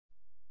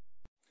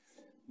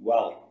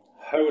Well,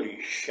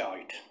 holy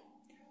shite.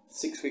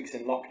 6 weeks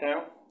in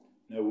lockdown,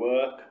 no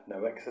work,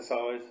 no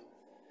exercise,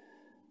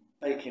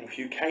 baking a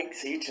few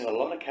cakes, eating a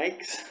lot of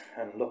cakes,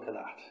 and look at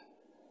that.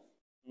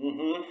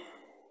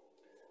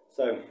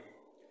 So,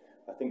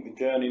 I think the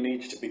journey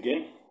needs to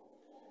begin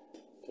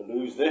to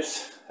lose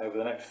this over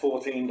the next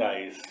 14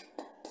 days.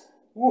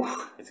 Woo,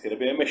 it's going to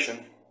be a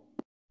mission.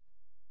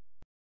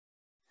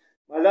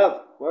 My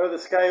love, where are the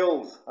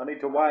scales? I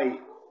need to weigh.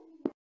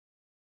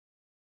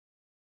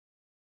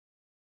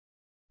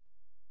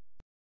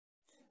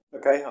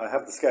 Okay, I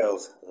have the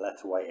scales.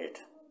 Let's weigh it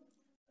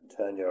and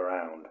turn you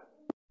around.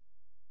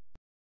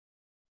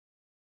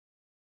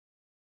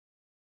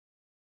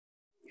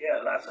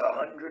 Yeah, that's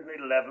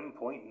 111.9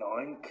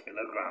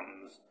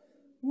 kilograms.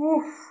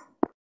 Woof!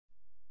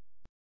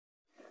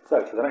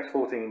 So for the next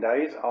 14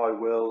 days I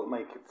will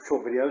make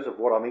short videos of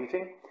what I'm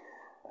eating,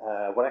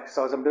 what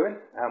exercise I'm doing,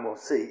 and we'll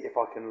see if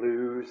I can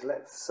lose,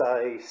 let's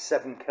say,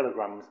 7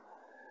 kilograms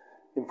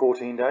in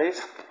 14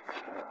 days.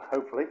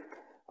 Hopefully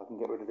I can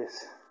get rid of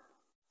this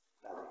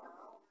belly.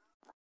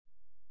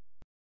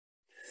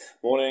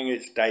 Morning,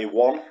 it's day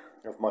 1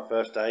 of my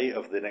first day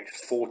of the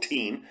next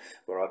 14,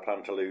 where I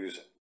plan to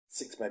lose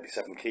 6, maybe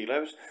 7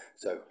 kilos.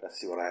 So let's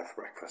see what I have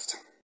for breakfast.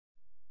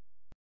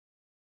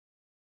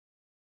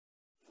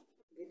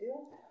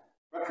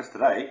 Breakfast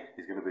today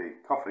is going to be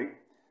coffee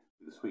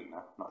with a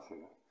sweetener, not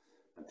sugar,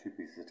 and 2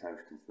 pieces of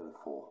toast instead of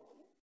 4.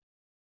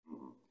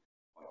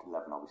 By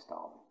 11 I'll be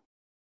starving.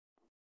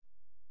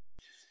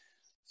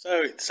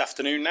 So it's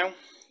afternoon now.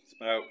 It's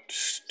about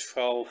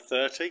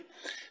 12:30.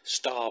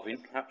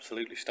 Starving,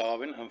 absolutely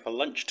starving. And for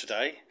lunch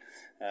today,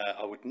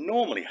 I would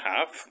normally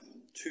have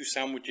 2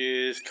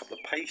 sandwiches, a couple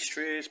of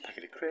pastries,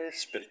 packet of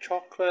crisps, bit of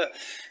chocolate.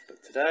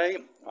 But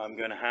today I'm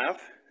going to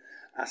have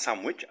a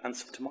sandwich and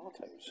some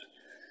tomatoes.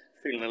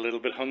 Feeling a little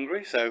bit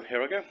hungry, so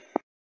here I go.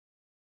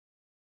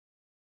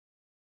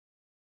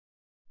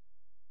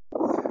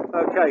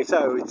 Okay,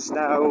 so it's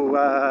now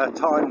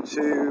time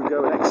to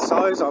go and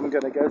exercise. I'm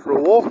going to go for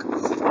a walk,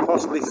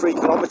 possibly 3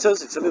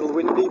 kilometres. It's a little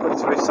windy, but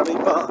it's very sunny,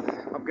 but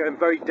I'm going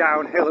very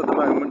downhill at the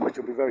moment, which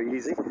will be very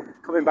easy.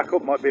 Coming back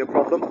up might be a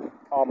problem.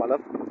 Oh, my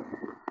love.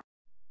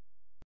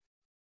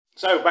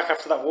 So, back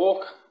after that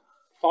walk,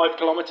 5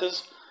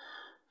 kilometres.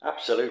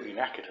 Absolutely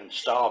knackered and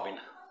starving,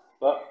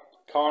 but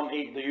can't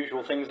eat the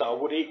usual things that I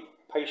would eat.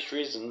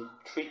 Pastries and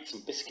treats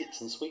and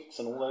biscuits and sweets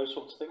and all those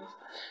sorts of things.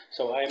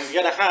 So I'm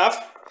going to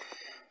have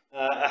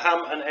a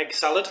ham and egg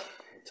salad,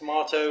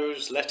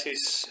 tomatoes,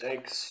 lettuce,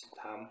 eggs,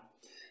 ham,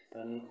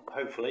 and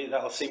hopefully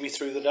that'll see me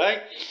through the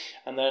day.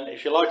 And then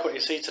if you like what you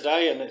see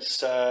today and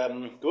it's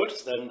good,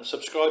 then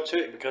subscribe to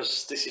it,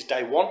 because this is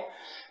day 1.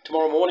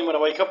 Tomorrow morning when I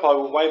wake up I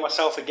will weigh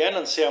myself again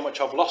and see how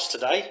much I've lost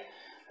today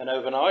and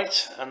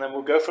overnight, and then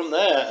we'll go from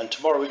there. And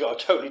tomorrow we've got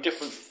a totally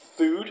different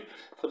food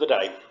for the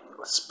day.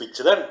 Let's speak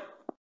to them.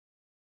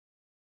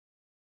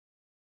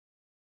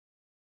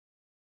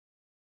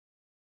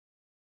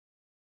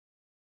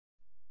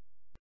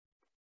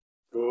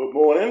 Good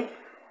morning.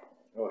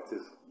 Oh, it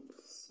is a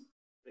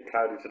bit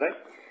cloudy today,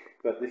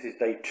 but this is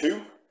day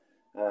 2,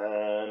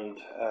 and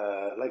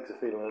legs are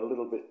feeling a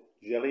little bit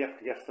jelly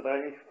after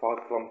yesterday,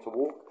 5 kilometre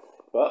walk,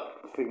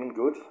 but feeling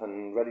good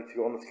and ready to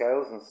go on the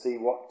scales and see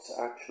what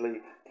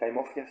actually came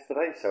off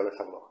yesterday. So let's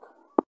have a look.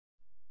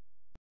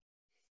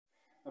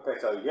 Okay,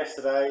 so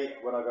yesterday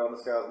when I got on the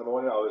scales in the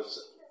morning I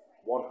was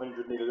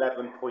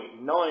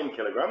 111.9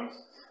 kilograms,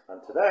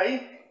 and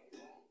today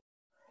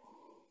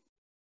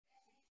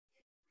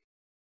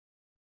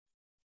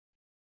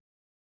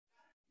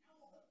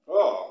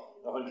oh,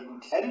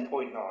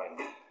 110.9.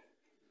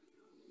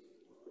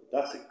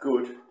 That's a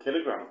good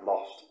kilogram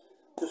lost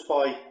just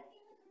by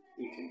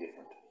eating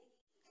different.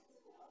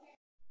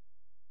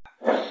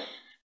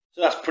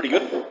 So that's pretty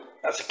good.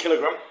 That's a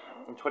kilogram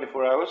in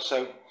 24 hours.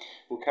 So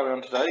we'll carry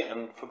on today,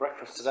 and for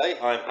breakfast today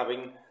I'm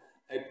having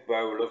a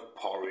bowl of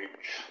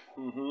porridge.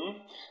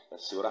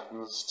 Let's see what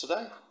happens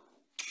today.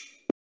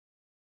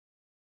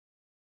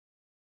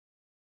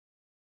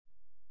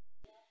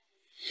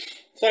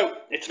 So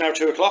it's now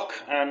 2 o'clock,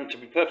 and to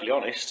be perfectly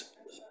honest,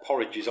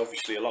 porridge is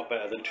obviously a lot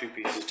better than 2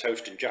 pieces of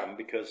toast and jam,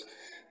 because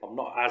I'm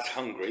not as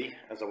hungry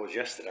as I was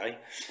yesterday.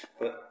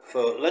 But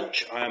for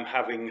lunch I am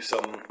having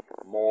some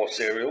more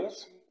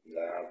cereals,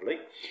 lovely,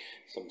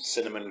 some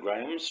cinnamon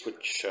grahams,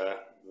 which are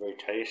very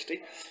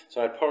tasty.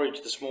 So I had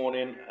porridge this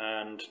morning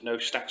and no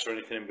snacks or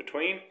anything in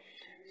between.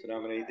 So now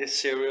I'm going to eat this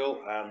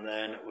cereal, and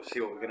then we'll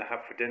see what we're going to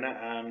have for dinner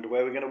and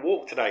where we're going to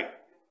walk today.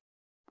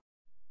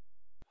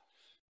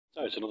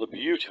 So it's another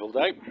beautiful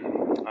day,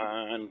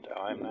 and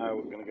I'm now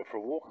going to go for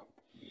a walk.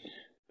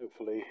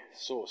 Hopefully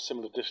sort of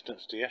similar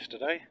distance to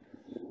yesterday.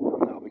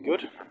 That'll be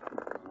good.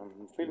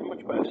 I'm feeling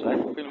much better today.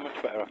 I'm feeling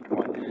much better after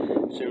my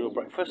cereal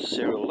breakfast,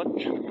 cereal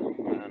lunch,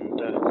 and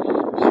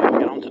see how we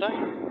get on today.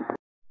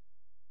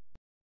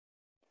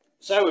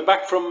 So we're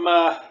back from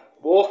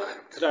walk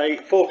today,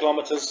 4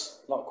 kilometres,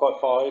 not quite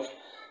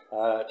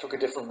 5. Took a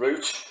different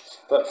route,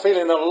 but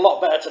feeling a lot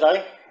better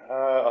today.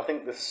 I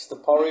think the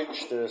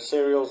porridge, the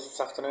cereals this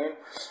afternoon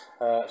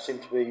seem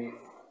to be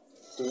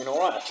doing all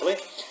right actually.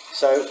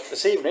 So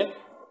this evening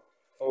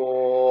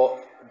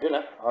for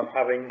dinner, I'm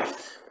having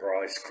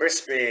Rice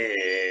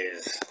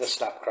Krispies, the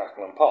snap,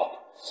 crackle and pop.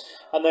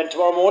 And then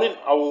tomorrow morning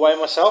I will weigh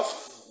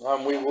myself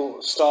and we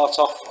will start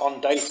off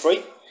on day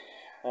 3.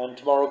 And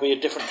tomorrow will be a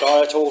different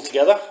diet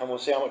altogether and we'll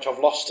see how much I've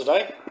lost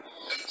today.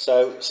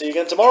 So see you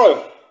again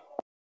tomorrow.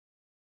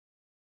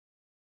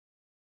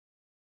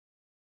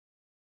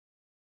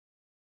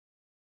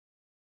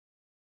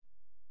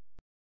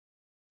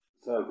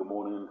 So good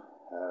morning,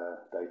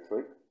 day 3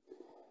 of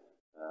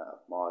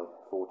my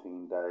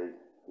 14-day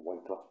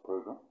weight loss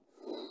program.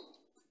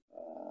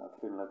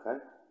 Feeling okay.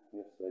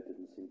 Yesterday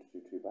didn't seem to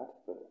do too bad,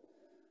 but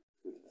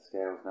go to the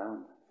scales now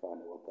and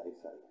find out what they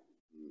say.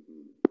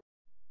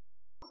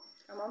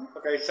 Come on.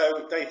 Okay,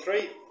 so day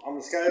 3 on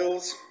the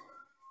scales.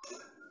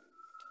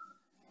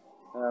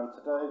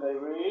 Today they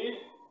read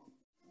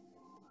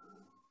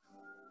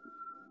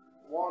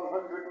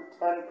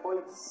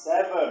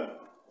 110.7.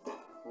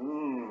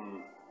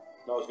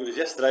 Not as good as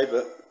yesterday,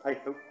 but hey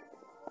ho.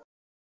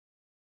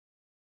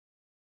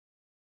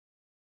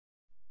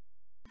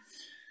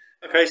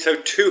 Okay, so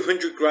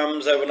 200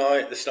 grams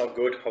overnight. That's not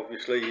good.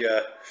 Obviously,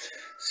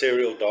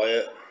 cereal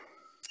diet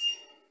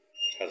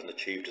hasn't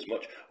achieved as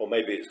much, or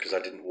maybe it's because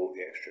I didn't walk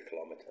the extra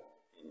kilometre.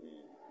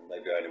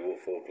 Maybe I only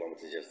walked 4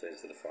 kilometres yesterday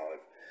instead of 5.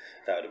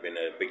 That would have been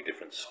a big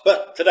difference.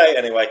 But today,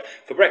 anyway,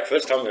 for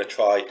breakfast, I'm going to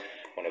try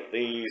one of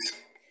these.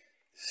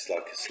 It's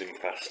like a slim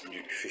fast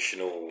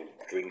nutritional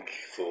drink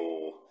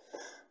for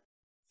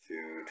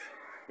food.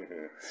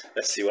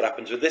 Let's see what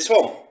happens with this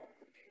one.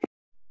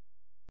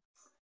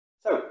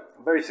 So,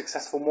 a very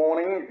successful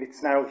morning.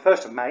 It's now the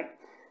 1st of May.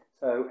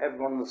 So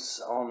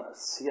everyone's on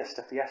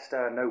siesta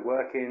fiesta, no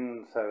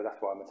working, so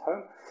that's why I'm at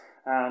home.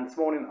 And this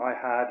morning I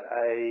had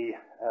a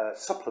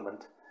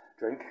supplement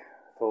drink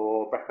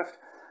for breakfast,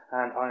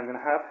 and I'm going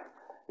to have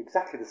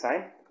exactly the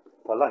same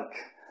for lunch.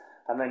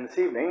 And then this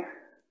evening,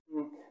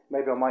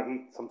 maybe I might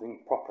eat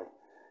something properly,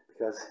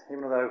 because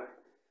even though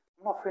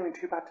I'm not feeling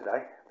too bad today,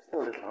 I'm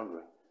still a little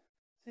hungry.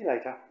 See you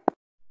later.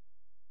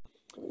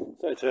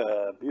 So it's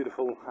a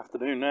beautiful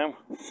afternoon now.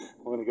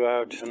 I'm going to go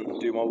out and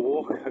do my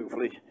walk,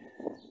 hopefully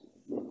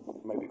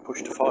maybe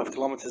push to 5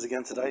 kilometres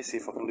again today, see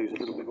if I can lose a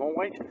little bit more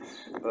weight,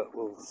 but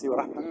we'll see what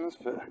happens.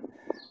 But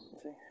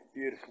see,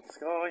 beautiful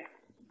sky,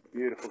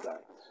 beautiful day,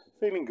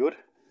 feeling good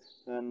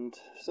and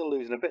still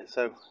losing a bit,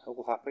 so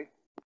all happy.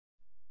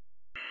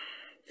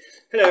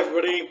 Hello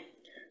everybody,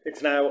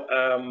 it's now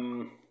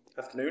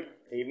afternoon,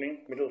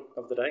 evening, middle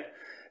of the day.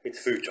 It's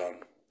food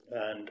time,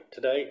 and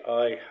today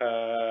I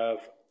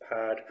have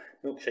had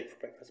milkshake for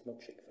breakfast,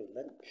 milkshake for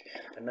lunch,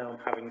 and now I'm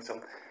having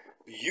some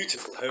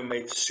beautiful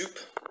homemade soup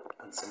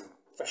and some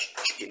fresh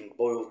chicken,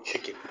 boiled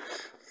chicken.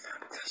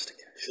 Fantastic.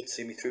 Should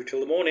see me through till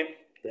the morning.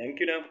 Thank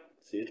you now.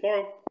 See you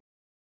tomorrow.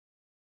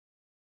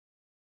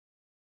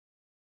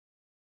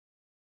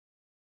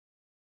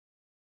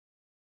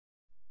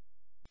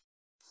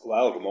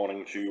 Well, good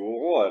morning to you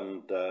all,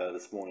 and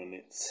this morning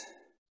it's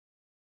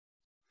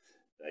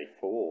day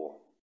 4.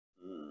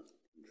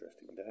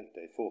 Interesting day,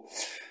 day 4.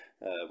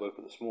 Woke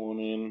up this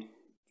morning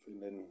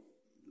feeling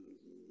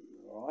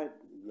alright,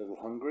 a little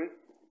hungry,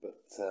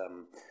 but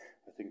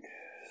I think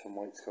some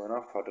weight's going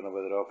off. I don't know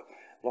whether I've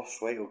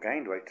lost weight or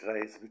gained weight today.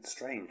 It's a bit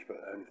strange, but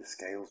only the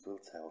scales will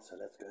tell, so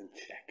let's go and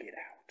check it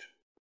out.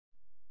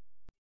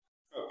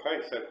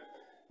 Okay, so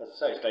as I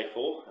say, it's day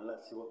 4, and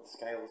let's see what the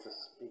scales are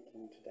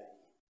speaking today.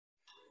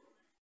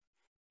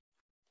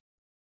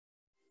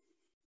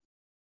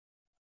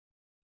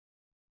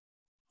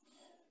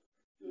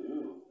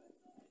 Ooh,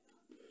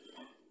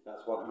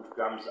 that's 100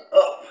 grams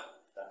up.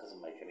 That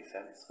doesn't make any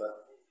sense,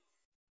 but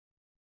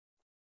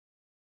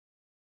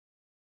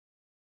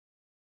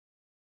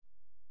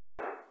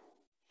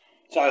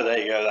so there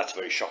you go, that's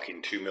very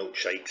shocking. 2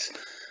 milkshakes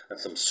and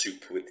some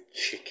soup with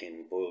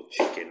chicken, boiled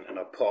chicken, and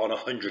I put on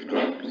 100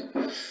 grams.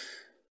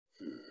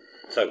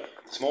 So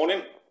this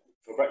morning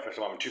for breakfast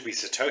I'm having 2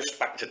 pieces of toast,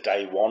 back to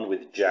day 1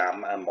 with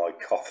jam and my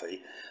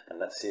coffee, and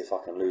let's see if I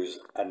can lose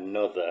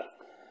another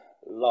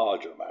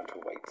larger amount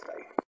of weight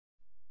today.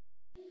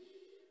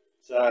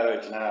 So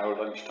it's now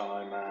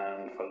lunchtime,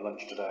 and for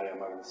lunch today I'm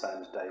having the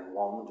same as day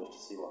 1, just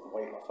to see what the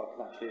weight loss I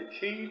can actually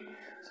achieve.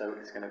 So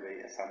it's going to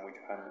be a sandwich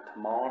and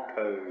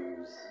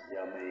tomatoes.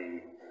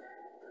 Yummy.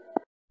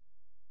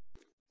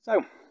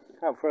 So,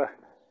 out for a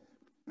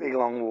big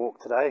long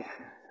walk today,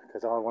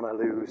 because I want to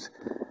lose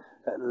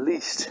at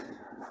least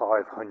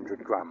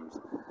 500 grams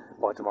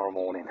by tomorrow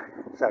morning.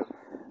 So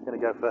I'm going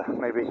to go for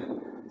maybe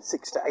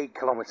 6 to 8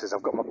 kilometres.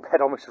 I've got my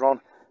pedometer on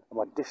and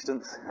my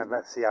distance, and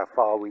let's see how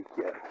far we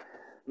get.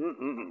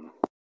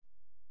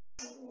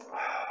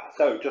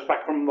 So just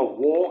back from the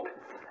walk,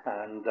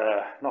 and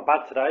not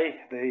bad today.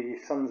 The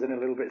sun's in a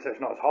little bit, so it's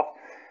not as hot.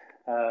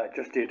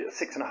 Just did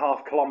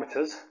 6.5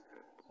 kilometres.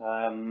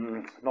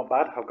 Not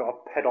bad. I've got a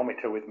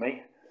pedometer with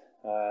me,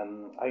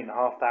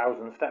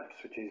 8,500 steps,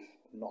 which is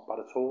not bad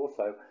at all.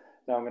 So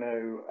now I'm going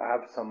to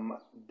have some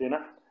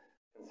dinner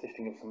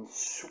consisting of some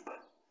soup,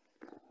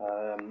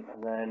 and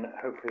then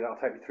hopefully that'll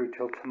take me through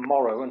till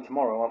tomorrow. And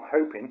tomorrow I'm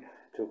hoping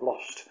to have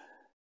lost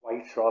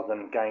weight rather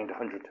than gained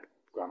 100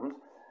 grams.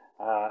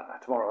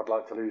 Tomorrow I'd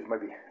like to lose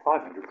maybe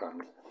 500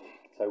 grams.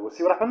 So we'll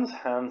see what happens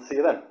and see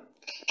you then.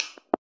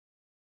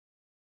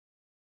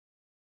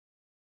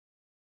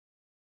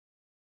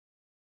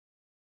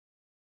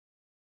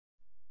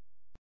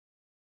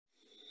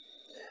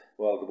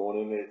 Well, good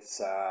morning. It's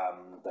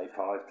day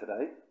 5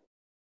 today,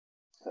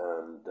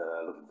 and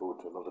looking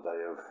forward to another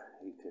day of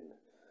eating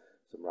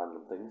some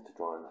random things to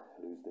try and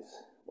lose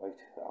this weight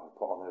that I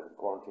put on over the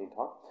quarantine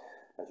time.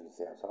 As you can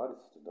see outside,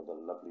 it's another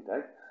lovely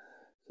day.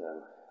 So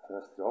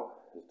first job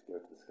is to go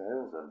to the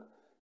scales and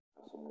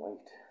have some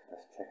weight.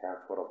 Let's check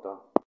out what I've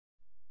done.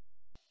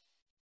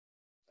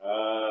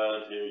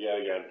 And here we go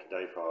again,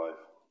 day 5.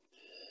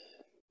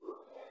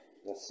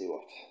 Let's see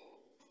what.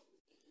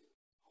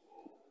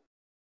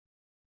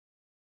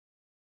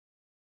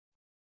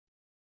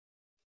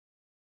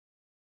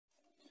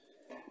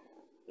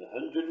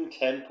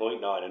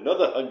 110.9,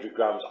 another 100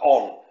 grams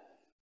on.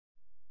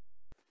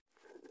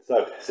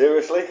 So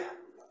seriously,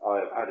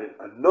 I've added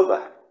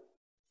another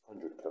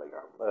 100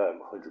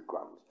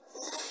 grams.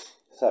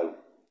 So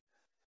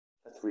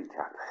let's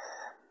recap.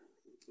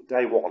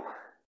 Day 1,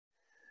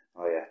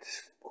 I ate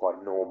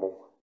quite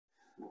normal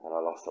and I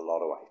lost a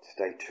lot of weight.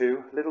 Day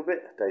 2, a little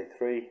bit. Day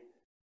 3,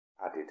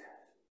 added,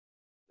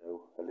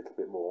 a little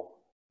bit more.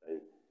 Day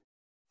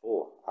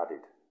 4,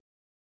 added.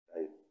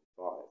 Day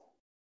 5,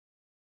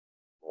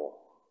 more.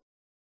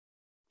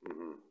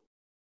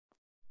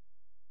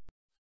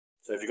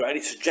 So if you've got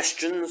any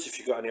suggestions, if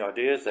you've got any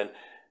ideas, then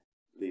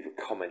leave a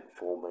comment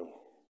for me,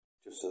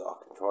 just so that I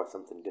can try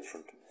something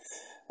different.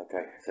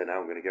 Okay, so now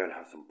I'm going to go and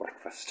have some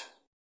breakfast.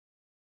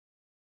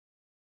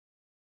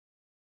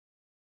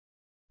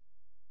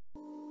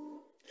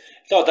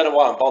 So I don't know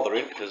why I'm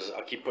bothering, because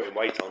I keep putting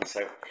weight on,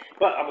 so...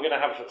 But I'm going to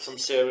have some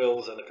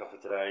cereals and a coffee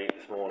today,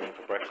 this morning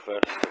for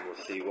breakfast, and we'll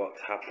see what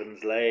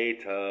happens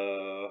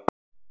later.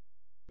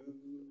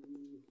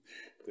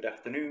 Good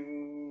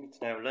afternoon,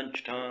 it's now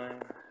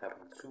lunchtime,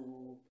 having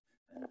soup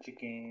and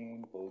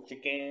chicken, boiled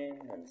chicken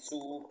and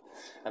soup,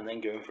 and then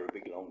going for a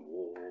big long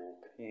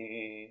walk.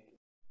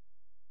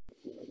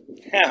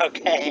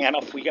 Okay, and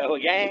off we go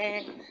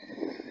again.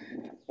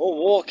 More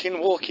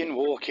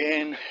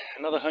walking.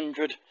 Another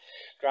 100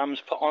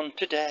 grams put on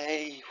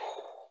today.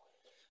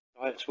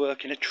 Diet's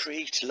working a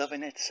treat,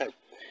 loving it. So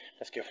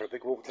let's go for a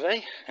big walk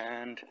today,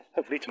 and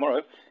hopefully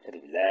tomorrow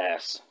it'll be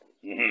less.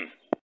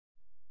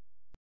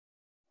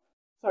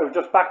 So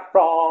just back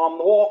from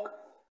the walk,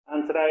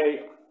 and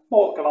today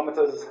 4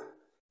 kilometres.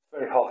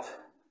 Very hot.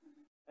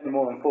 Any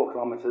more than 4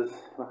 kilometres,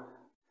 my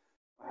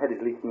head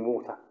is leaking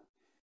water.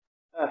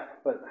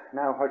 But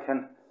now I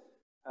can.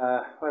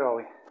 Where are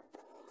we?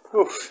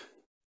 Oof.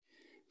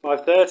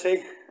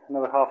 5:30.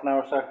 Another half an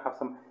hour or so. Have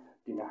some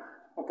dinner.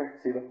 Okay.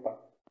 See you then. Bye.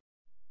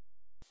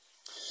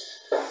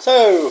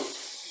 So,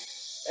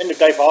 end of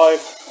day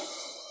 5.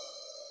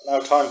 Now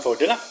time for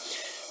dinner,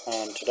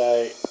 and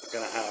today we're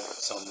going to have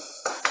some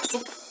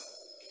soup,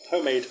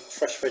 homemade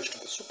fresh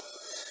vegetable soup,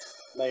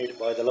 made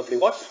by the lovely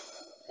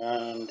wife.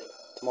 And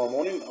tomorrow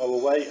morning I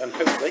will weigh, and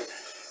hopefully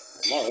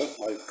tomorrow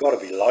I've got to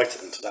be lighter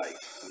than today.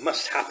 It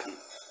must happen.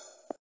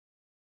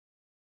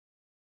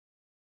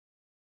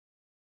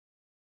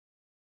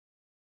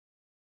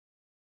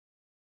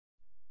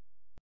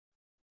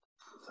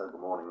 So good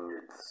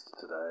morning, it's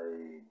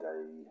today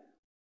day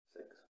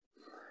 6.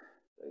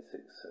 Day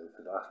 6, so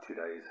for the last 2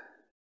 days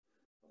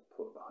I've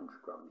put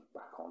 100 grams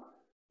back on,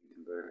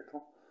 eating very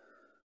little,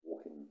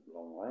 walking a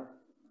long way.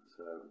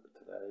 So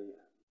today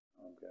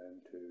I'm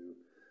going to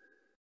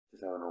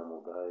just have a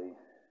normal day,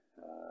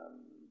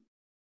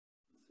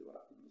 let's see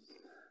what happens.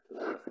 So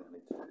the first thing I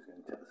need to do is go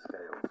and check the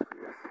scales for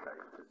yesterday,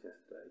 because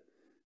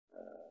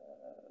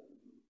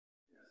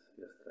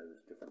yesterday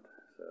was different,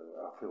 so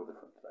I feel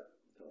different today.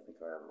 So I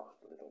think I have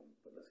lost a little,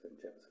 but let's go and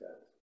check the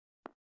scales.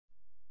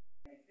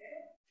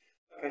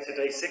 Okay, so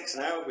day 6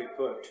 now. We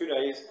put 2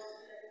 days,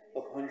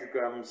 up 100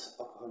 grams,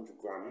 up 100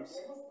 grams.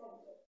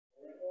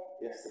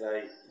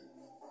 Yesterday,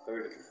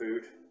 very little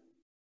food,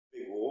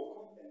 big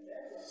walk,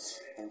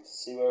 and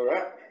see where we're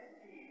at.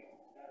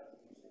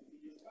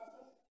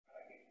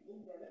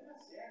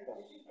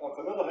 Up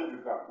another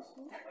 100 grams.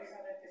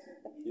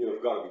 You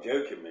have got to be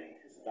joking me.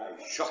 That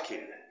is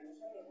shocking.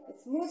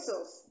 It's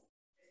muscles.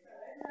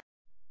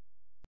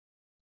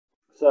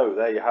 So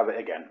there you have it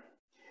again.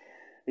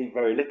 Eat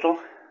very little.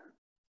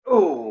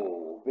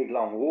 Oh, big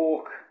long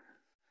walk.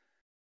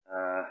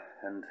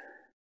 And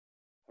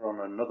we're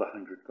on another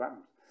 100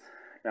 grams.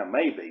 Now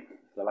maybe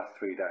the last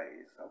 3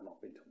 days I've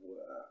not been to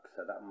work,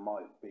 so that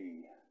might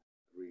be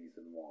the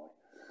reason why.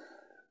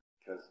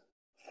 Because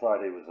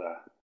Friday was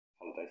a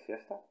holiday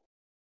siesta,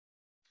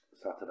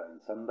 Saturday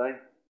and Sunday,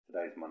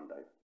 today's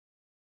Monday.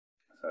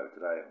 So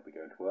today I'll be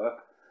going to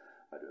work.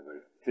 I do a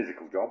very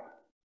physical job,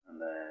 and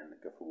then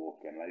go for a walk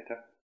again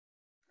later.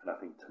 And I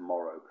think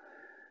tomorrow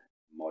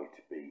might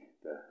be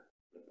the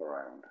flip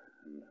around,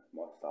 and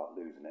might start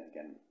losing it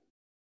again.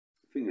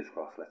 Fingers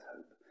crossed, let's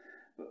hope.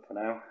 But for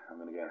now, I'm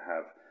going to go and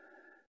have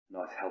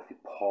nice healthy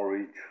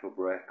porridge for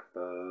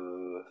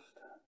breakfast,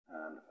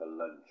 and for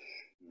lunch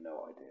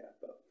No idea,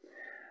 but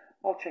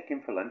I'll check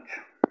in for lunch.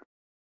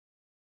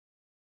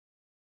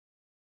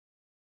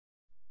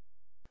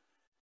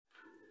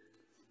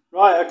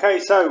 Right, okay,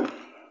 so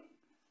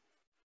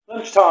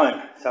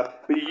lunchtime. It's a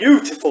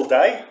beautiful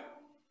day.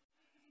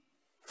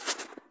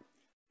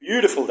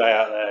 Beautiful day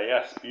out there,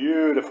 yes,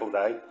 beautiful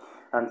day.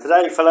 And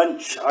today for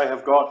lunch I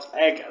have got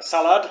egg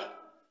salad.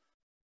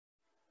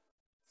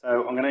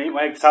 So I'm going to eat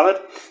my egg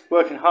salad.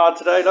 Working hard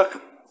today,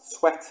 look,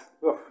 sweat.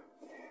 Oof.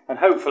 And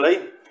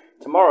hopefully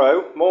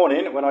tomorrow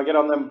morning when I get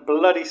on them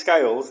bloody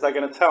scales, they're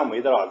going to tell me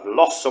that I've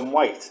lost some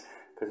weight.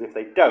 Because if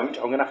they don't,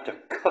 I'm going to have to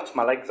cut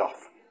my legs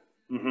off.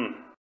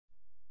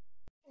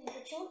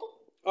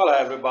 Hello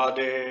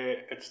everybody,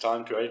 it's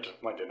time to eat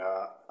my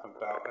dinner. I'm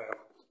about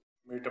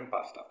meat and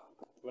pasta.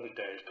 Very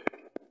tasty.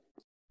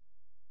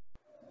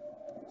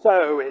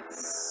 So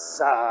it's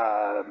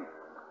 6:30.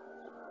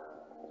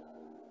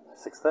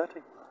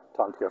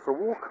 Time to go for a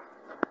walk.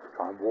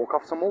 Try and walk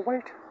off some more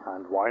weight.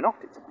 And why not?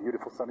 It's a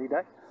beautiful sunny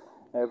day.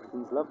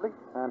 Everything's lovely.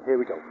 And here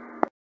we go.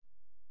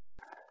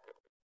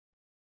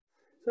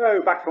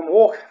 So back from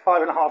walk,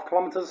 5.5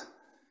 kilometres.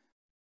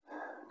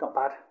 Not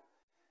bad.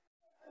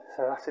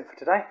 So that's it for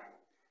today.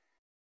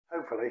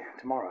 Hopefully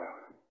tomorrow,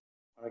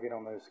 when I get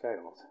on those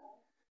scales,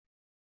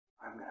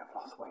 I'm going to have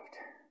lost weight.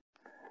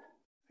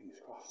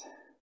 Fingers crossed.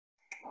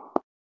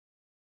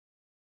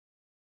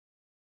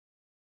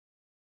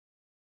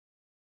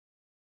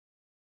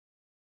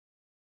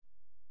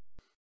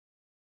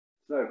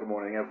 So good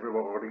morning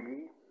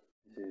everybody.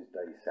 This is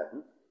day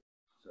 7,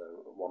 so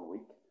 1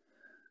 week.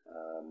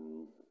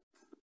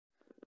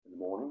 In the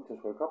morning,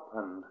 just woke up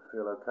and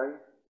feel okay.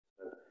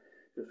 So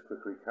just a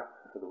quick recap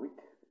for the week.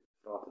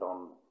 Started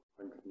on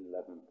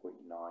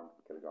 111.9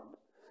 kilograms,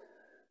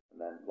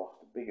 and then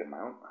lost a big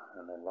amount,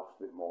 and then lost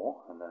a bit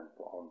more, and then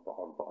put on.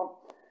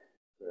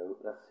 So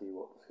let's see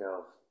what the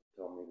scales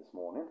told me this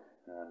morning,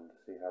 and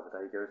see how the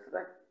day goes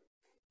today.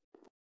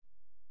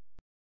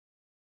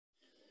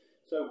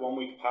 So 1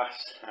 week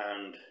passed,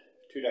 and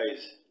 2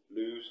 days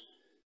lose,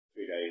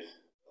 3 days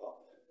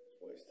up.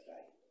 Where's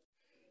today?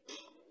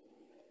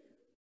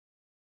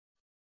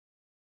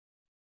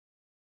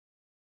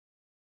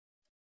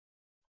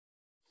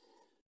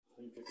 I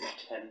think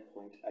it's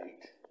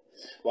 10.8.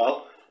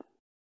 Well,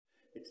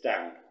 it's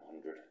down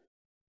 100.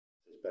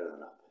 It's better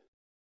than up.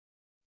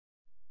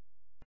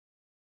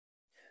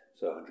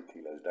 So 100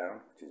 kilos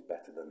down, which is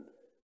better than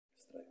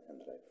yesterday and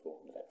the day before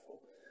and the day before.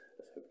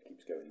 Let's hope it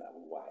keeps going that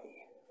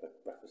way. For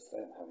breakfast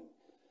today I'm having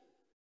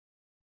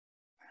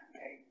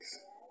pancakes.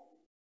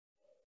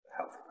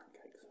 Healthy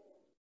pancakes.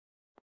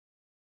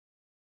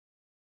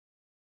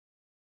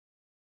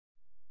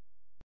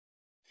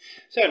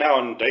 So now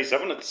on day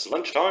 7, it's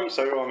lunchtime,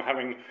 so I'm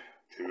having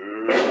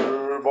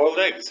 2 boiled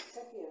eggs.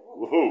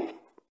 Woohoo!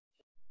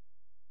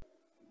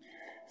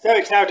 So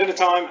it's now dinner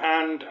time,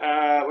 and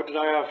what did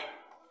I have?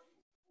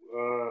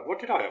 What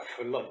did I have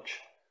for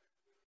lunch?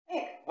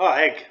 Egg. Ah,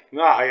 egg.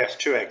 Ah, yes,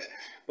 2 eggs.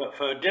 But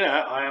for dinner,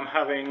 I am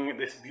having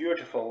this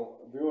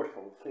beautiful,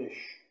 beautiful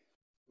fish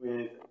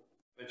with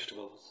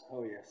vegetables.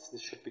 Oh yes,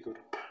 this should be good.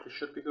 This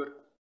should be good.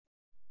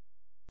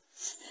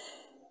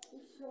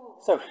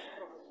 So,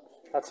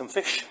 had some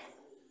fish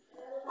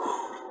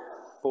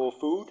for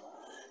food.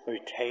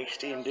 Very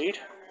tasty indeed.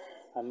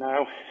 And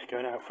now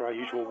going out for our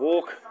usual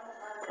walk.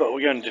 But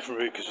we're going a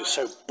different route because we're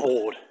so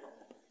bored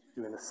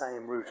doing the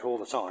same route all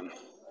the time.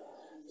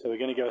 So we're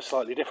going to go a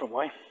slightly different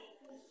way.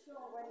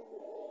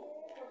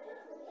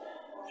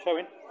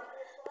 Showing.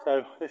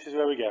 So this is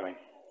where we're going.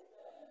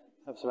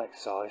 Have some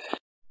exercise.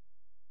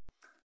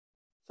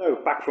 So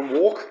back from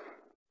walk.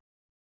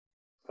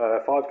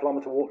 5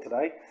 kilometre walk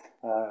today.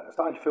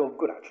 Starting to feel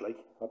good actually.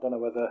 I don't know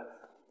whether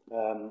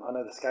I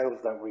know the scales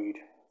don't read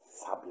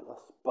fabulous,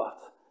 but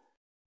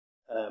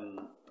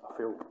I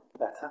feel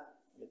better.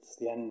 It's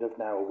the end of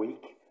now a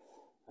week,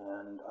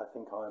 and I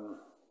think I'm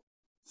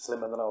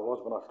slimmer than I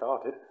was when I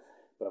started.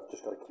 But I've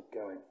just got to keep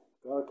going.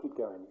 You've got to keep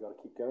going. You've got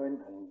to keep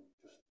going and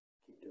just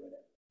keep doing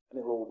it. And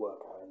it'll all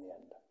work out in the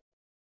end.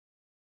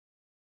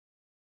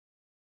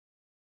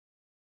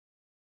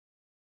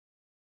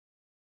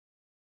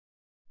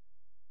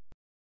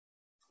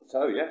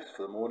 So yes,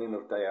 for the morning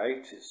of day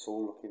 8, it's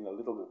all looking a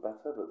little bit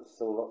better, but there's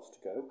still lots to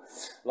go.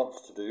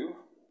 Lots to do.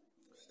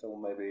 Still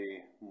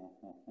maybe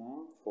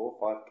 4 or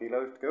 5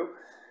 kilos to go.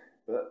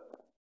 But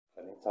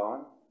plenty of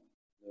time.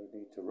 No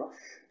need to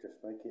rush.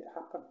 Just make it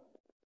happen.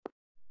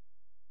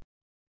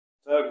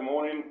 So good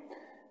morning.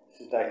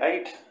 This is day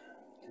 8,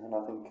 and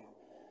I think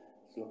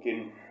it's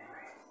looking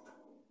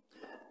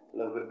a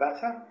little bit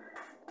better.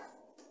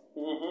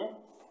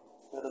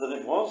 Better than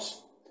it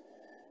was.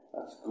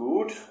 That's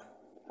good.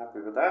 Happy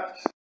with that.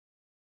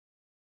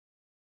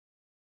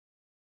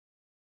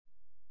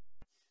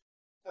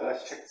 So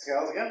let's check the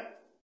scales again.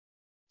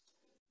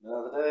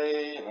 Another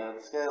day,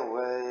 another scale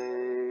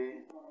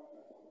weigh.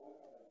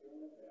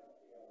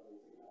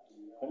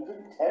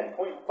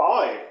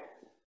 110.5.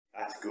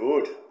 That's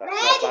good.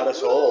 That's not bad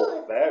at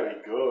all. Very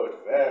good,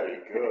 very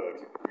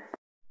good.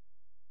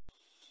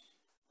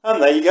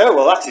 And there you go.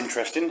 Well, that's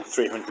interesting.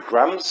 300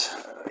 grams.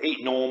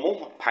 eat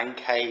normal,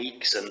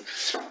 pancakes and,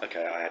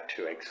 okay, I had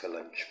 2 eggs for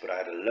lunch, but I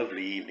had a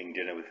lovely evening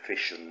dinner with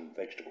fish and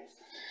vegetables.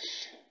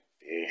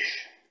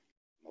 Fish.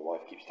 My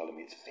wife keeps telling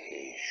me it's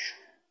fish.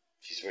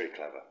 She's very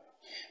clever.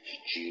 She's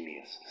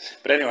genius.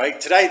 But anyway,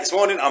 this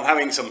morning, I'm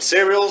having some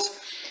cereals,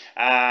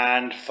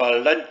 and for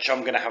lunch,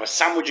 I'm going to have a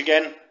sandwich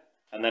again,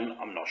 and then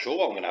I'm not sure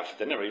what I'm going to have for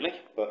dinner, really,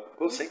 but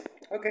we'll see.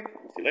 Okay,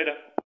 see you later.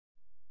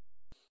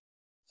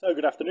 So,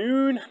 good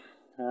afternoon,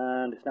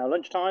 and it's now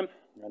lunchtime,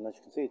 and as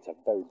you can see, it's a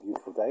very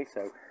beautiful day,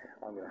 so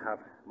I'm going to have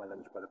my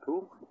lunch by the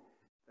pool.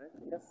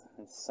 Yes,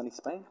 in sunny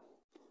Spain.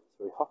 It's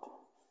very hot.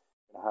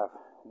 I'm going to have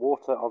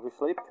water,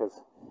 obviously,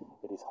 because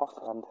it is hot,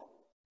 and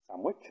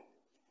sandwich,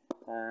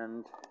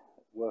 and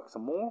work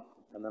some more,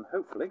 and then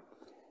hopefully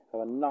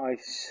have a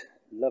nice,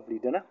 lovely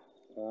dinner,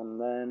 and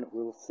then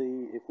we'll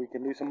see if we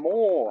can do some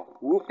more.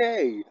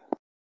 Woohoo!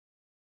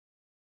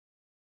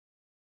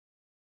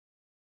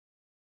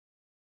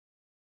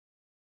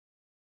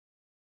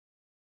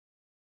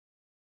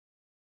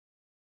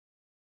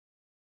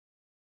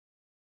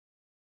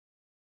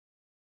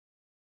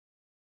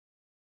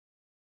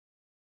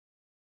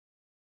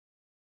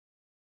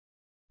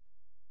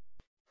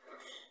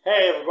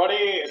 Hey everybody,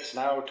 it's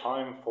now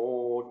time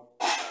for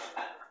dinner.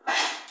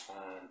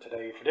 And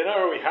today for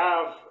dinner we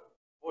have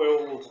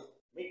boiled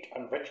meat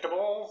and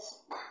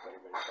vegetables. Very,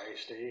 very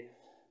tasty.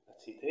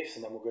 Let's eat this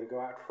and then we're going to go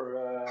out for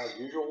a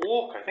usual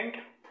walk, I think.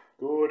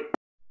 Good.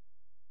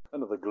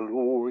 Another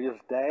glorious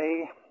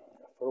day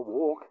for a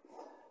walk.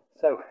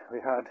 So we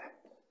had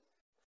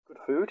good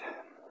food,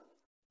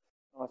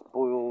 nice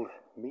boiled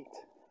meat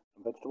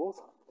and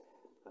vegetables.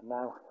 And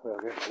now we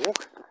are going to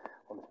walk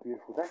on this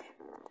beautiful day.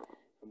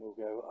 And we'll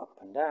go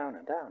up and down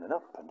and down and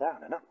up and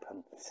down and up,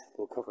 and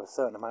we'll cover a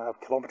certain amount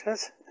of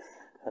kilometres,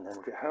 and then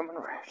we'll get home and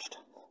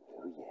rest.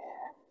 Oh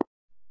yeah.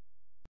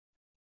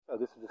 So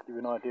this will just give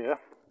you an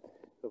idea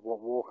of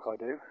what walk I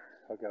do.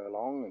 I go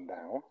along and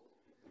down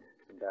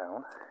and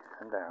down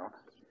and down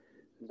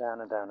and down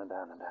and down and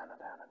down and down and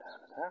down and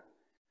down and down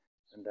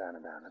and down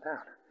and down and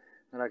down.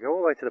 And I go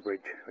all the way to the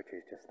bridge, which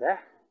is just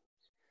there,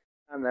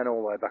 and then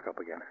all the way back up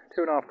again.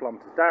 2.5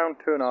 kilometres down,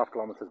 2.5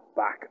 kilometres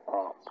back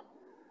up.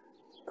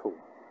 Cool.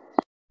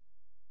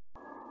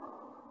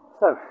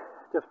 So,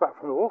 just back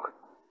from the walk.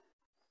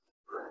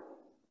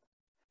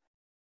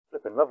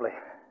 Flipping lovely.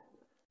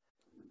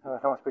 Have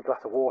a nice big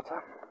glass of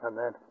water, and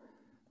then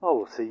I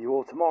will see you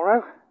all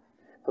tomorrow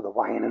for the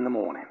weigh-in in the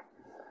morning.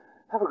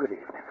 Have a good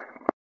evening.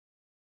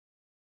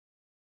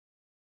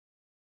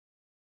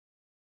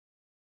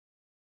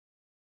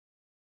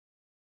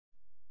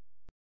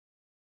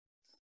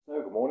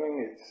 So, good morning,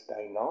 it's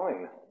day 9.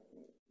 No?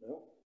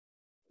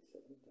 Day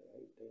 7, day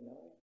 8, day 9? I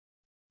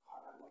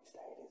can't remember which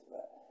day it is,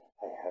 but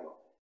hey ho.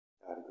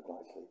 I had a good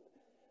night's sleep.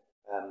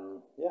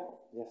 Yeah,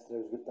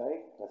 yesterday was a good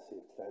day. Let's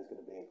see if today's going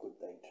to be a good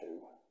day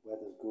too.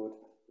 Weather's good,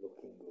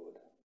 looking good,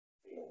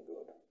 feeling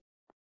good.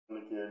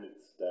 And again,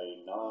 it's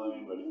day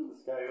 9, ready for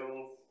the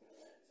scales.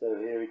 So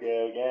here we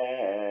go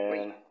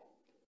again.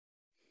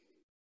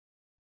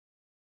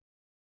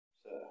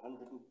 So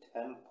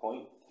 110.3.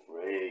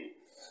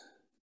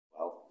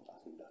 Well, I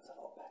think that's a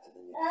lot better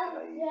than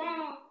yesterday.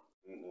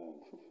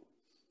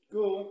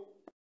 Cool.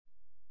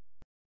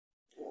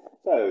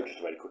 So, just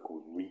a very quick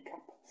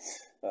recap.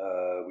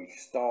 We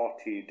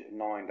started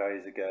 9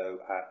 days ago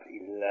at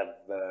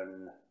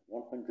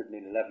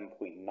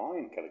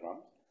 111.9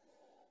 kilograms,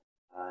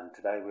 and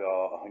today we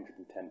are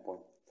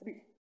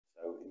 110.3.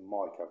 So, in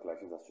my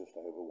calculations, that's just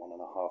over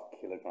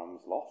 1.5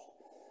 kilograms lost.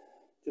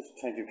 Just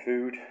changing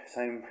food,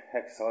 same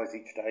exercise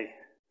each day,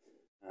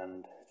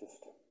 and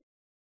just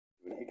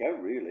giving it a go,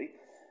 really.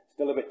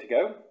 Still a bit to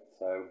go,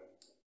 so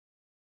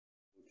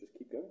we'll just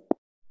keep going.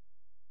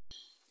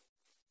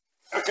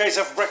 Okay,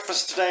 so for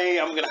breakfast today,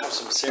 I'm going to have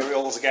some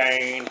cereals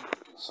again,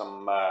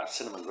 some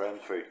cinnamon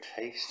grahams, very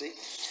tasty,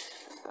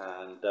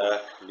 and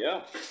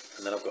yeah,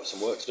 and then I've got some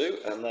work to do,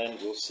 and then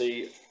we'll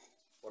see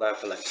what I have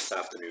for lunch this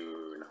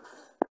afternoon.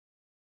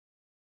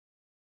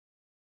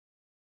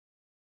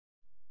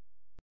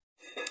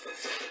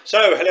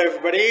 So, hello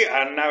everybody,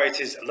 and now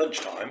it is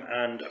lunchtime,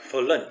 and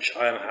for lunch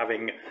I am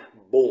having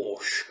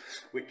borscht,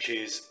 which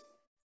is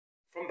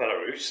from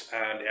Belarus,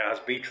 and it has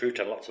beetroot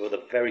and lots of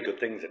other very good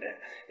things in it.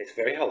 It's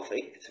very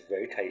healthy, it's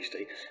very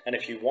tasty, and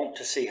if you want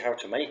to see how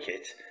to make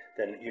it,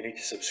 then you need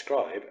to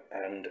subscribe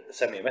and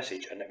send me a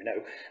message and let me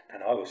know,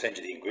 and I will send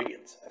you the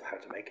ingredients of how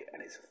to make it,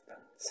 and it's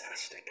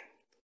fantastic.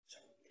 So,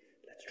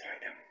 let's try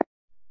it out.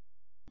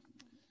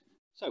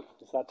 So,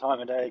 it's that time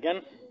of day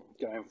again,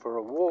 going for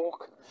a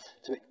walk.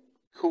 It's a bit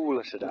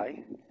cooler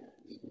today.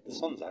 The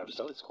sun's out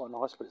still, it's quite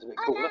nice, but it's a bit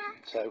cooler,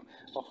 so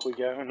off we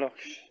go, and look.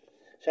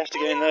 She has to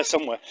get in there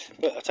somewhere.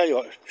 But I tell you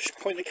what,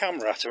 point the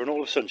camera at her and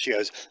all of a sudden she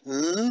goes,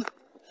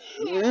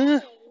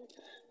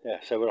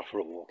 Yeah, so we're off for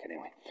a walk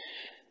anyway.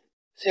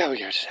 See how we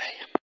go today.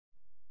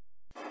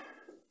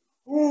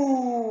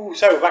 Ooh,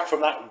 so we're back from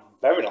that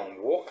very long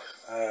walk.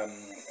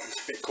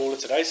 It's a bit cooler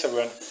today, so we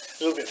went a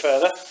little bit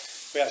further.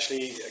 We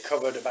actually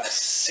covered about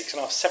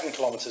 6.5, 7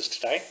 kilometres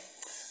today.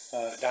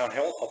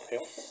 Downhill,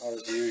 uphill,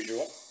 as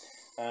usual.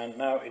 and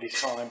now it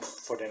is time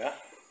for dinner.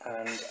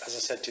 And as I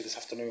said to you this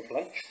afternoon for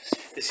lunch,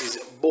 this is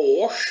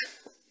borscht.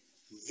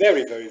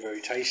 Very, very, very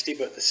tasty.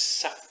 But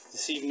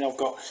this evening I've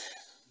got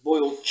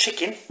boiled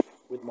chicken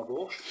with my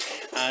borscht.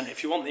 And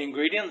if you want the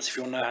ingredients, if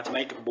you want to know how to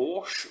make a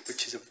borscht,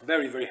 which is a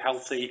very, very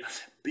healthy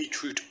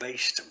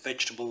beetroot-based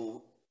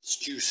vegetable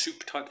stew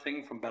soup type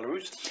thing from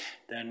Belarus,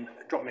 then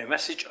drop me a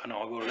message and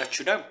I will let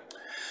you know.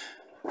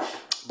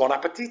 Bon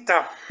appetit!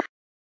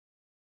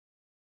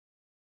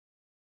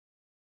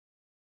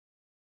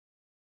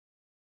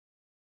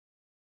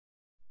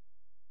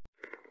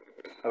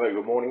 A very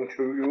good morning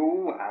to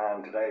you,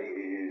 and today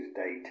is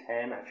day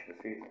 10. As you can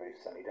see, it's a very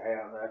sunny day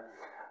out there,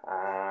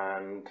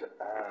 and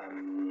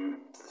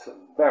it's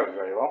very,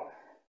 very well.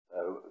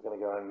 So we're going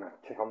to go and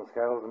check on the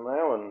scales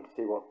now and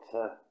see what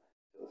the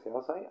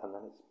scales say, and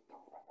then it's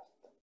time for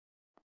breakfast.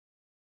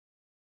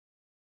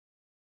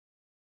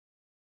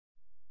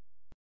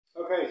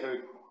 Okay, so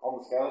on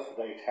the scales for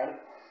day 10,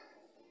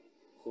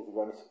 see if we're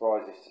going to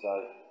surprise this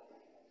today.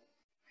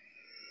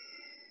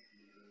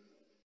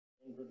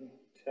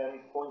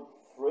 110.3.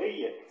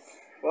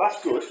 Well,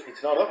 that's good.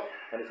 It's not up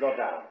and it's not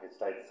down. It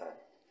stayed the same.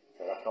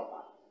 So that's not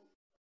bad.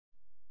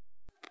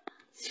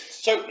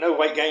 So no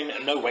weight gain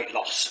and no weight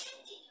loss.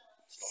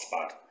 It's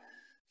not bad.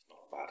 It's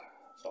not bad.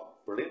 It's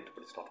not brilliant,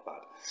 but it's not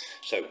bad.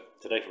 So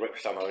today for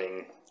breakfast I'm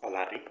having a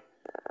laddie.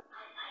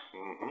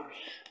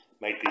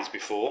 Made these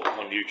before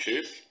on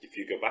YouTube. If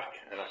you go back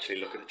and actually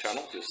look at the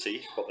channel, you'll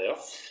see what they are.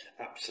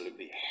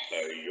 Absolutely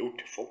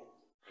beautiful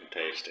and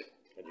tasty.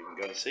 And you can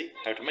go and see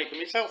how to make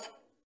them yourself.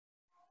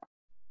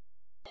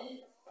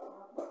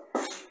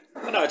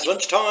 And now it's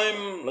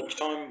lunchtime,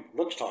 lunchtime,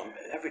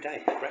 every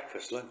day,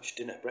 breakfast, lunch,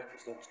 dinner,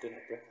 breakfast, lunch,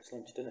 dinner, breakfast,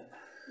 lunch, dinner.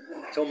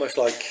 It's almost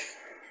like,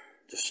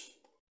 just,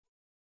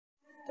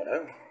 I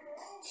don't know,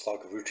 it's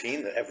like a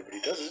routine that everybody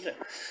does, isn't it?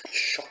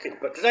 Shocking.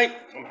 But today,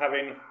 I'm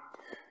having a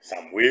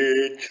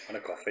sandwich and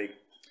a coffee,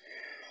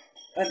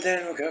 and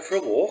then we'll go for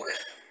a walk.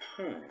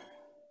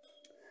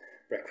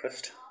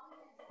 Breakfast,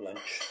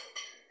 lunch,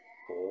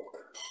 walk,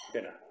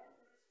 dinner.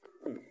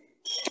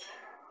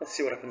 Let's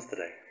see what happens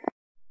today.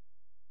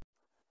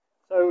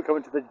 So we're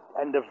coming to the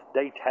end of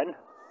day 10.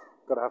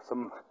 Got to have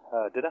some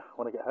dinner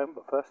when I get home,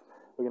 but first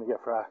we're going to go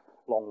for a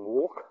long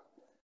walk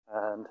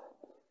and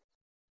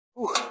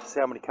see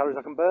how many calories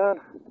I can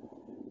burn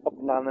up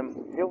and down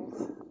them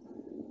hills,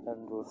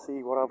 and we'll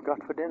see what I've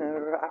got for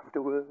dinner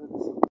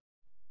afterwards.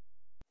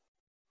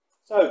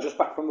 So just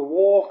back from the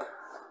walk,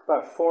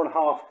 about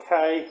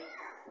 4.5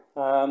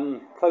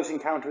 km. Close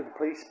encounter with the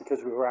police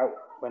because we were out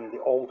when the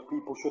old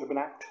people should have been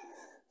out.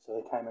 So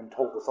they came and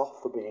told us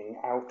off for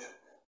being out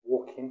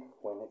walking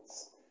when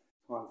it's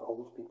time for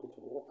old people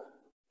to walk.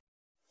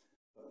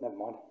 But never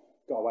mind,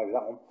 got away with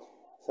that one.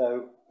 So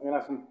I'm going to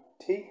have some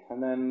tea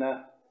and then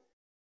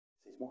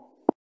see some more.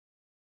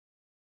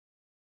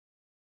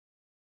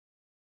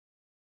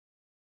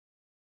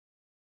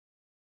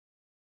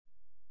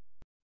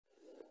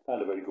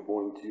 And a very good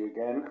morning to you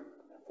again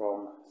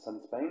from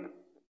sunny Spain.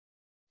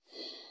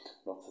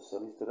 Not so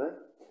sunny today.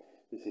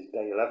 This is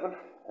day 11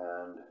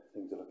 and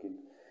things are looking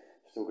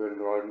still going in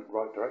the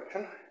right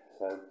direction.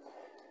 So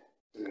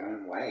we're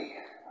going way.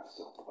 That's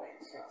what the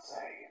weight scale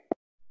say.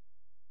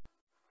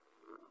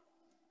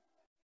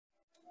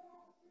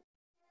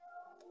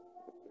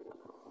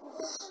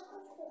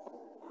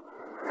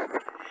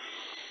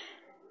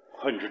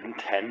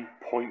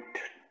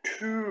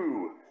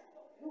 $110.2.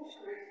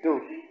 Still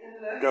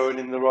going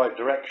in the right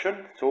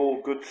direction. It's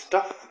all good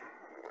stuff.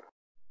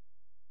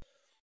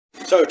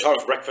 So time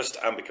for breakfast,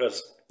 and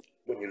because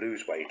when you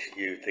lose weight,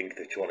 you think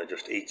that you want to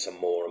just eat some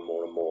more and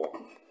more and more.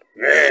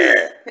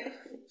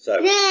 So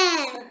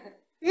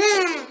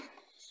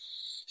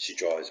she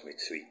drives me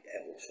to eat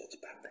all sorts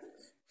of bad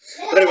things.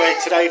 But anyway,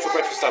 today for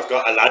breakfast I've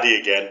got a laddie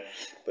again,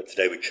 but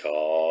today with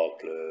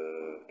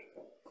chocolate.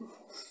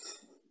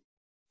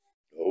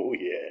 Oh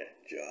yeah,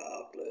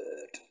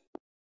 chocolate.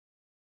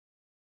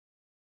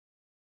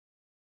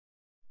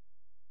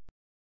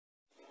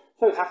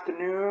 So it's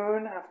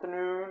afternoon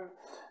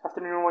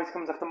always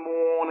comes after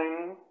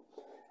morning,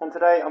 and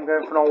today I'm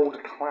going for an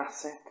old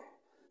classic.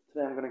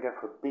 Today I'm going to go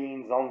for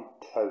beans on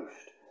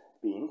toast.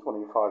 Beans, one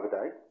of your 5 a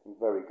day,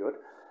 very good.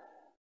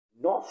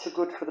 Not so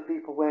good for the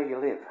people where you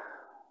live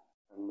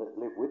and that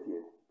live with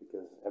you,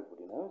 because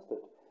everybody knows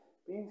that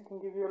beans can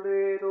give you a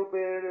little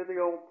bit of the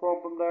old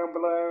problem down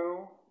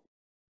below,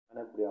 and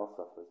everybody else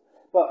suffers.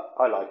 But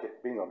I like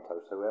it, beans on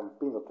toast, so we have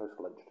beans on toast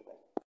for lunch today.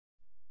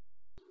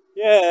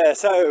 Yeah,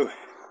 so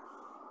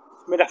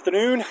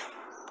mid-afternoon,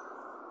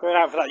 going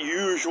out for that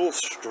usual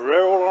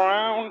stroll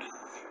around.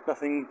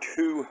 Nothing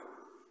too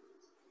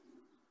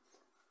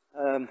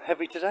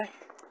heavy today.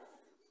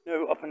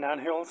 No up and down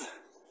hills.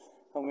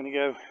 I'm going to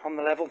go on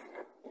the level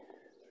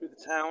through the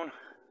town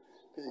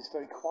because it's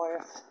very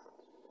quiet.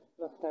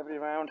 Nobody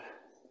around.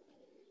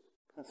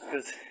 That's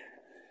because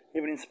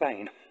even in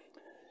Spain,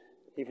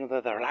 even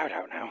though they're allowed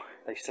out now,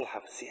 they still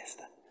have a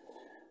siesta.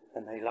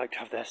 And they like to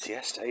have their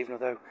siesta even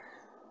though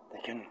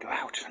they can go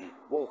out and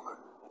walk.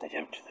 But they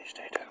don't, they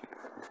stay at home.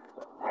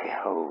 But hey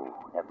ho,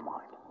 never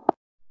mind.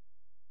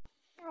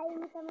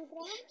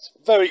 It's a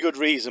very good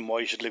reason why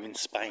you should live in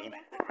Spain.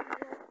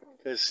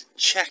 Because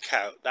check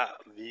out that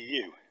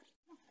view.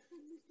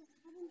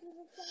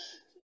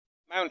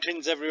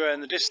 Mountains everywhere in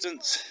the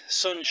distance,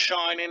 sun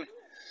shining,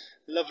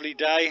 lovely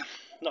day,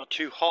 not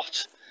too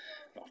hot,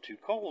 not too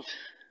cold,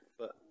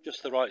 but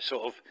just the right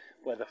sort of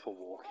weather for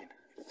walking.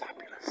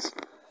 Fabulous.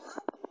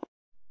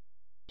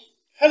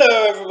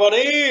 Hello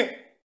everybody,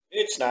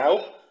 it's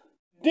now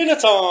dinner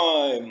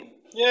time,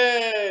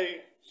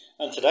 yay!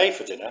 And today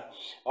for dinner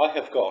I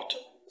have got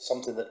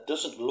something that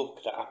doesn't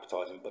look that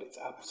appetising, but it's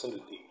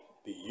absolutely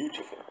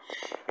beautiful.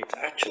 It's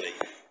actually,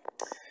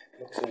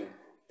 looks all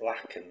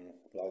black and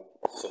like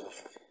sort of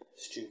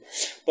stew,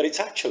 but it's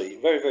actually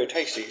very, very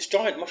tasty. It's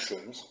giant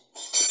mushrooms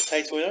with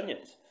potato and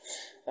onions,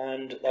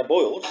 and they're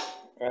boiled,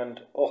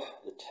 and oh,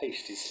 the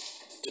taste is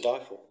to die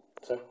for.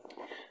 So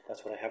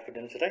that's what I have for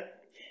dinner today,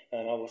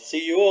 and I will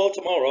see you all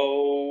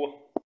tomorrow.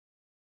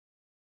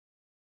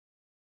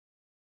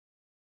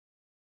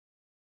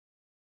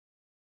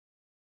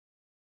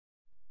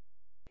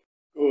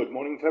 Good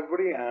morning to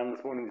everybody, and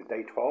this morning is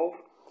day 12.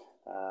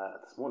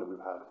 This morning we've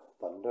had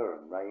thunder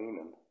and rain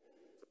and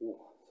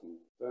some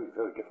very,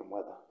 very different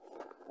weather.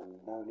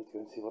 And now we need to go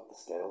and see what the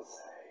scales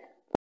say.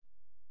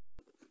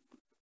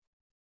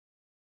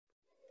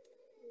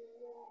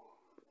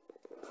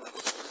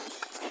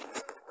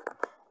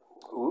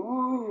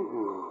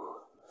 Ooh!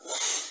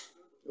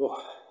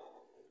 Oh,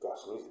 got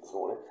some music this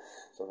morning.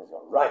 Something's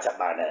gone right up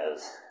my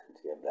nose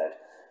to get in bed.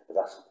 But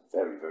that's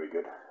very, very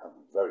good. I'm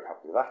very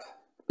happy with that.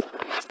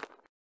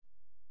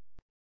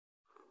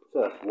 So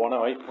that's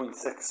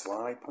 108.6.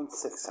 108.6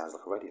 sounds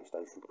like a radio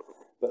station,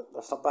 but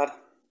that's not bad.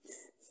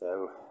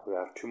 So we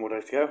have 2 more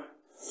days to go,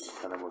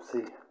 and then we'll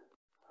see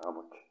how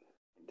much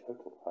in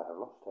total I have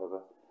lost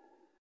over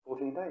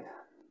 14 days.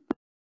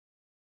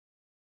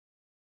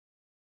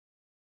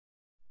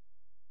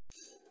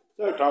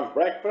 So time for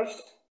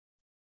breakfast,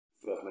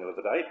 first meal of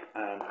the day,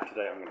 and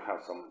today I'm going to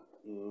have some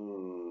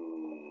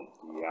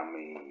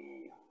yummy.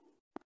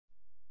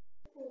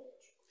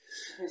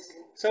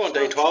 So on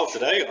day 12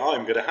 today,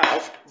 I'm going to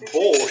have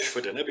borscht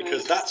for dinner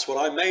because that's what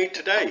I made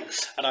today.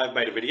 And I've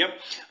made a video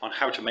on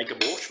how to make a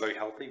borscht, very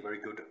healthy, very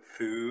good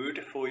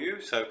food for you.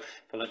 So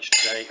for lunch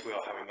today, we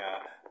are having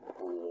a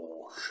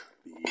borscht.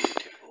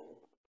 Beautiful.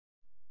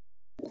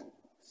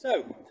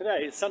 So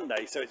today is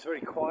Sunday, so it's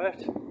very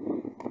quiet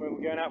when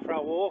we're going out for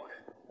our walk.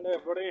 Hello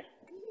everybody.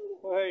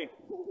 Oh, hey.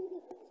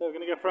 So we're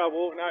going to go for our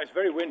walk now. It's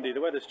very windy.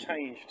 The weather's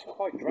changed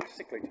quite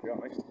drastically, to be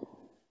honest.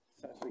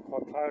 It's actually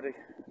quite cloudy.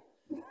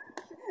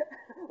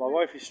 My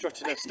wife is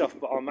strutting her stuff,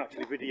 but I'm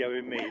actually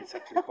videoing me. It's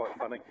actually quite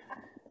funny.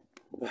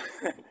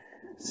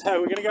 So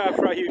we're going to go out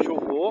for our usual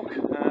walk,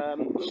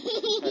 and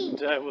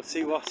we'll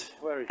see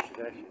where is she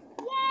there?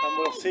 And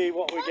we'll see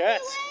what we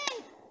get,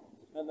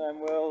 and then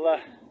we'll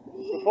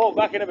report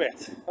back in a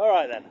bit. All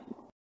right then.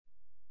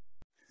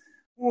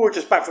 We're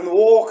just back from the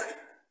walk,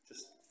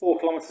 just 4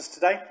 kilometres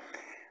today.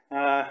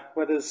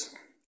 Weather's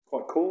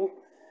quite cool,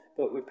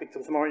 but we picked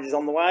up some oranges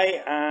on the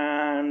way,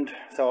 and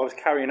so I was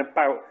carrying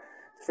about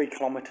 3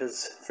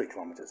 kilograms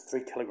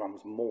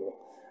more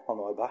on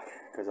the way back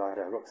because I had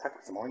a rucksack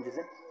with some oranges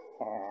in.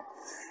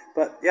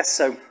 But yes,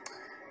 so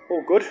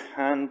all good,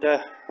 and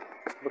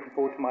looking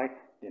forward to my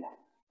dinner.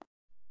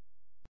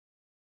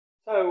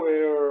 So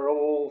we're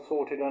all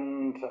sorted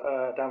and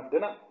down for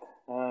dinner,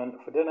 and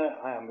for dinner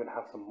I am going to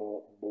have some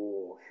more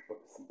borscht,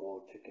 but some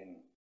boiled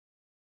chicken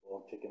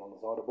on the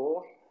side of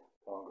borscht.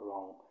 Can't go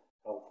wrong,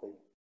 healthy,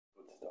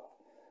 good stuff.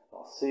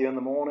 I'll see you in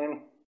the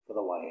morning for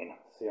the weigh-in,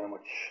 see how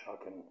much I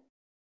can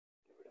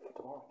for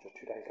tomorrow. Just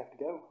 2 days left to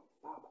go.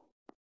 Fab.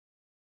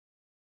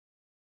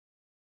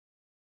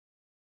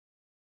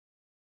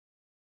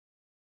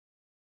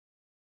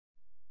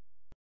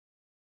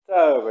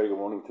 So, very good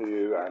morning to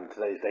you, and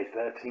today's day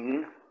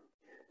 13.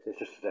 So it's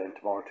just today and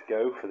tomorrow to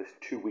go for this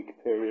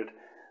 2-week period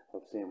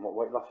of seeing what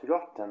weight loss we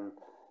got. And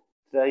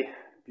today,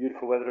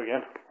 beautiful weather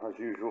again, as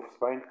usual for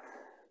Spain.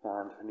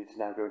 And I need to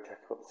now go and check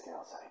what the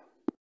scales say.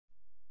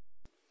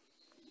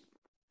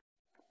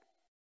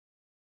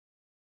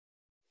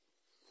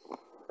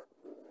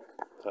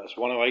 So that's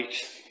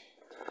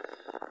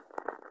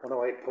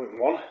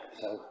 108.1,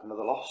 so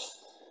another loss.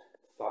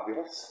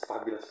 Fabulous,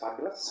 fabulous,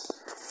 fabulous.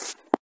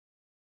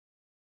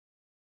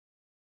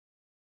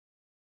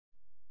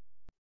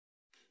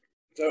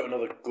 So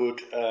another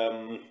good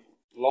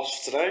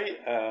loss today.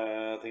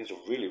 Things are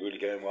really, really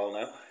going well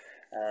now.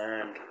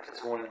 And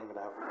this morning I'm going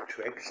to have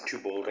 2 eggs, 2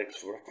 boiled eggs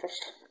for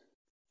breakfast.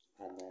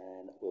 And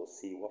then we'll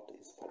see what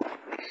is for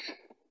lunch.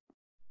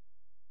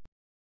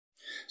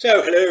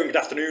 So hello and good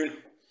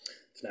afternoon.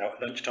 It's now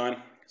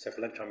lunchtime, so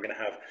for lunch I'm going to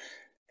have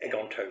egg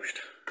on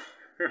toast.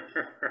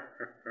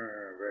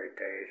 Very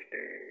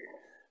tasty.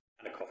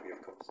 And a coffee,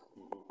 of course.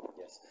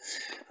 Yes.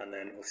 And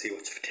then we'll see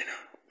what's for dinner.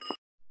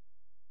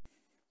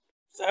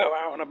 So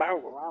out and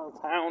about around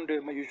town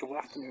doing my usual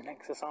afternoon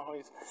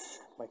exercise,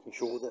 making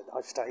sure that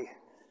I stay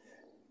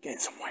getting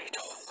some weight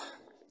off.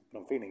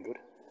 And I'm feeling good.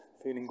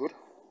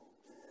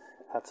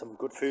 Had some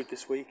good food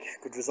this week,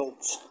 good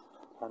results,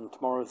 and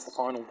tomorrow's the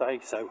final day,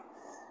 so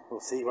we'll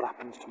see what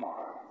happens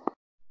tomorrow.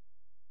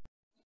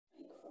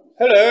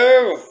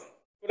 Hello!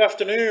 Good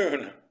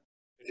afternoon!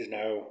 It is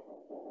now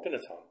dinner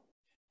time.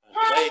 And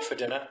today for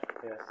dinner,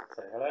 yes,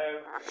 say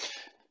hello.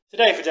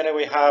 Today for dinner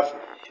we have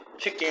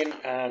chicken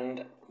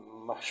and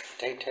mashed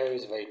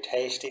potatoes, very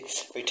tasty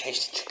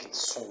chicken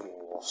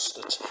sauce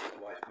that the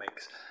wife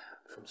makes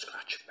from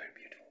scratch. Very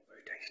beautiful,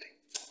 very tasty.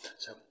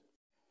 So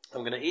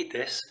I'm going to eat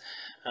this,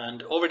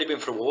 and already been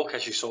for a walk,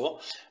 as you saw.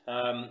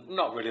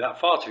 Not really that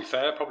far, to be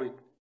fair, probably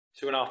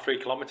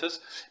 2.5–3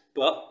 kilometres,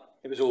 but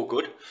it was all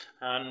good.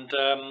 And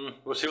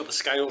we'll see what the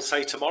scales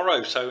say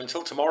tomorrow. So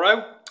until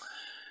tomorrow,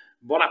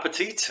 bon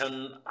appetit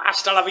and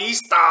hasta la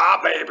vista,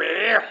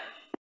 baby!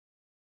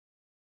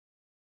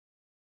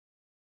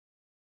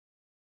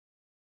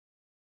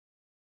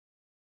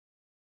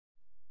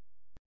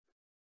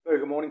 Very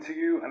good morning to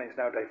you, and it's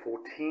now day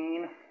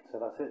 14, so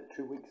that's it,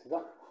 2 weeks is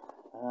up.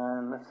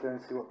 And let's go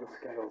and see what the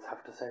scales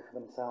have to say for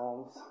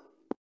themselves.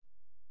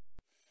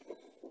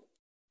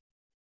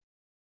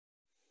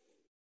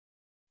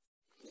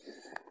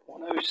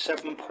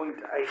 $107.8.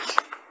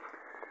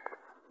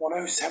 107.8, oh,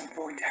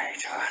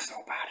 that's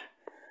not bad.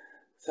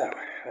 So,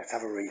 let's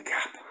have a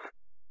recap.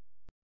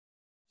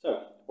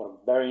 So, what a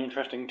very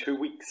interesting 2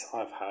 weeks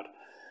I've had.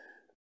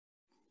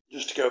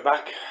 Just to go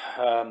back,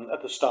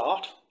 at the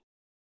start,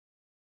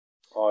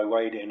 I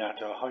weighed in at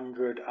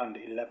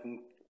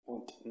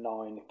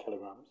 111.9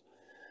 kilograms,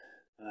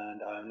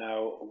 and I'm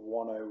now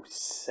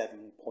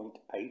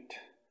 107.8,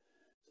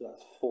 so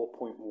that's 4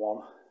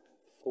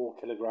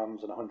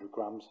 kilograms and 100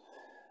 grams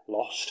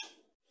lost.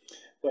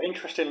 But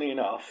interestingly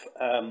enough,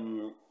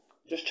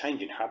 just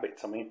changing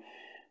habits. I mean,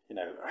 you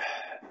know,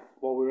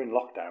 while we were in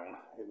lockdown,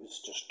 it was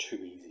just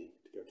too easy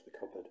to go to the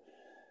cupboard,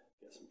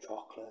 get some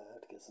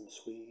chocolate, get some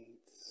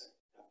sweets,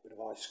 have a bit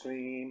of ice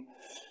cream.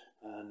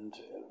 And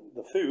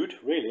the food,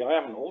 really, I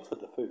haven't altered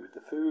the food.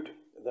 The food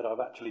that I've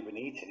actually been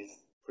eating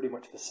is pretty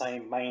much the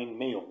same main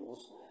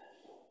meals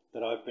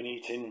that I've been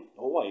eating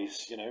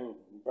always. You know,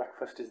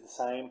 breakfast is the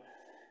same,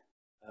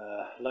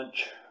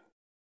 lunch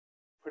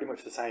pretty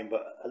much the same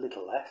but a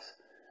little less,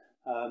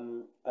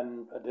 and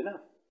at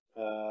dinner.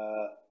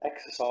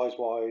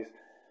 Exercise-wise,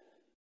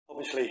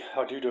 obviously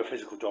I do a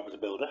physical job as a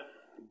builder,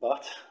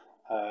 but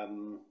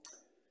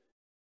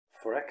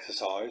for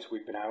exercise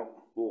we've been out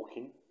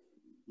walking.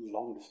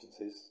 Long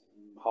distances,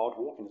 hard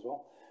walking as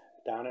well,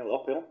 downhill,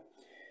 uphill.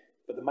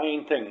 But the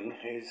main thing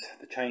is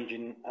the change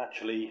in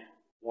actually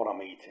what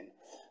I'm eating.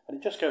 And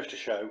it just goes to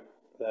show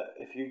that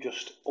if you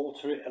just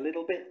alter it a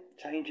little bit,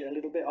 change it a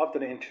little bit. I've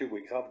done it in 2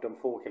 weeks. I've done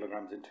 4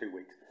 kilograms in 2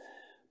 weeks.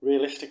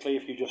 Realistically,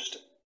 if you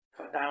just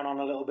cut down on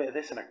a little bit of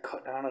this and I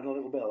cut down on a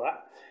little bit of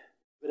that,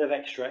 a bit of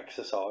extra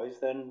exercise,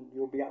 then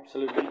you'll be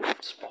absolutely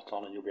spot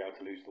on and you'll be able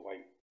to lose the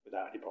weight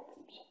without any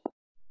problems.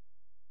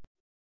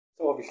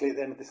 So obviously at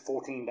the end of this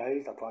 14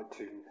 days, I'd like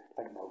to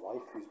thank my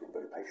wife, who's been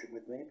very patient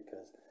with me,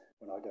 because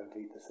when I don't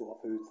eat the sort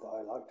of foods that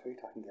I like to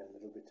eat, I can get a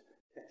little bit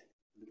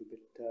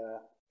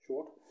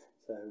short.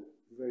 So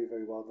very,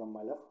 very well done,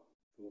 my love,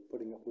 for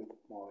putting up with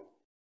my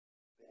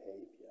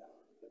behaviour,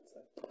 let's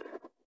say.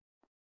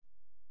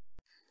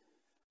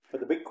 But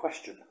the big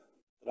question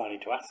that I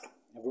need to ask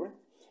everyone,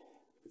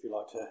 if you'd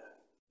like to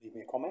leave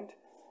me a comment,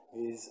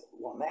 is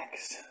what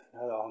next?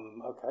 Now that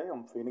I'm okay,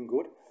 I'm feeling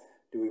good.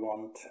 Do we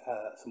want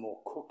some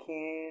more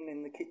cooking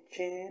in the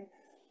kitchen?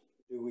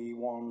 Do we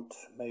want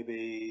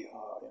maybe,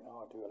 I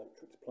do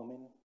electrics,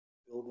 plumbing,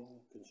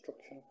 building,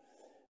 construction.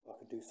 I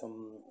could do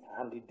some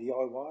handy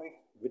DIY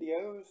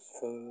videos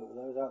for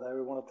those out there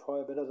who want to try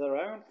a bit of their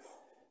own.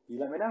 You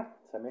let me know,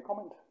 send me a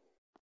comment.